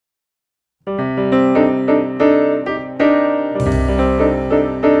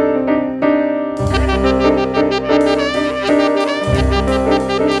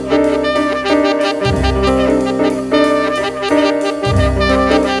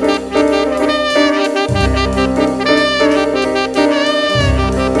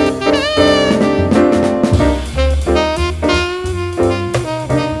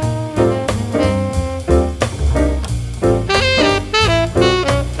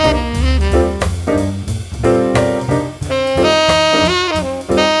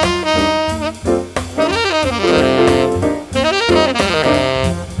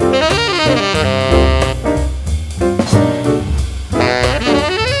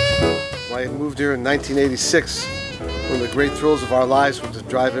moved here in 1986. One of the great thrills of our lives was to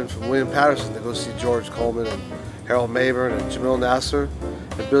drive in from William Patterson to go see George Coleman and Harold Mabern and Jamil Nasser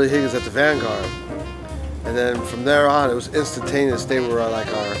and Billy Higgins at the Vanguard. And then from there on, it was instantaneous. They were like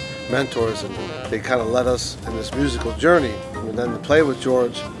our mentors, and they kind of led us in this musical journey. And then to play with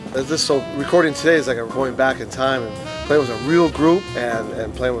George, recording today is like going back in time and playing with a real group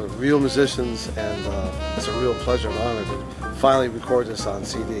and playing with real musicians, and it's a real pleasure and honor to finally record this on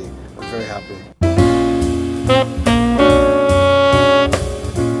CD. I'm very happy.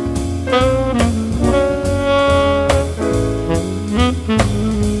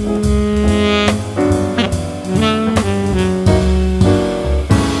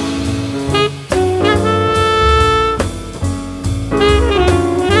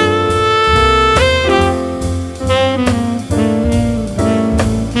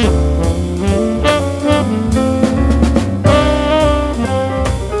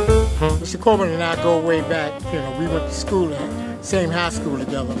 Mr. Coleman and I go way back. You know, we went to school at same high school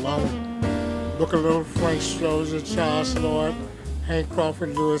together, along with Booker Little, Frank Strozer, Charles Lloyd, Hank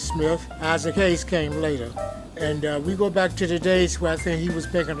Crawford, Lewis Smith. Isaac Hayes came later. And we go back to the days where I think he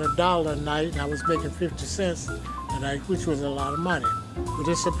was making $1 a night and I was making 50 cents a night, which was a lot of money. But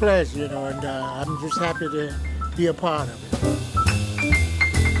it's a pleasure, you know, and I'm just happy to be a part of it.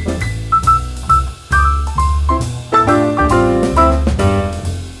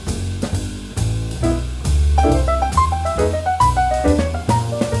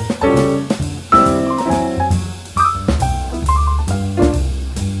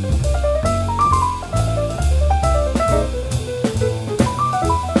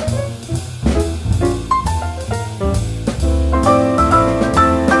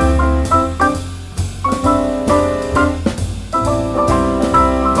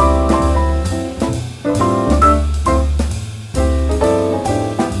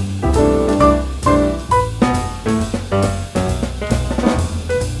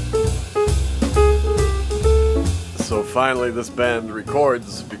 So finally this band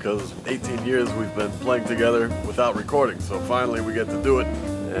records, because 18 years we've been playing together without recording. So finally we get to do it,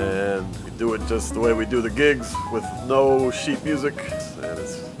 and we do it just the way we do the gigs, with no sheet music, and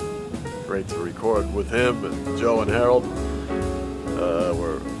it's great to record with him and Joe and Harold.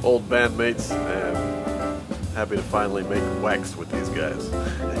 We're old bandmates and happy to finally make wax with these guys.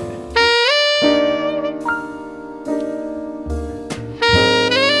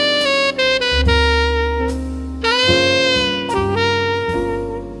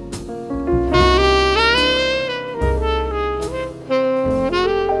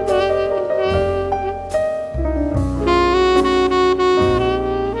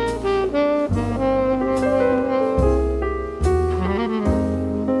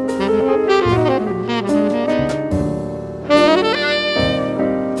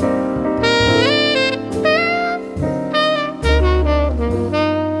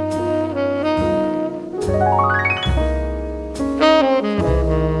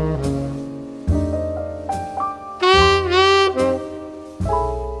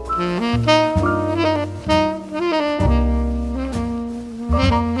 Mm-hmm.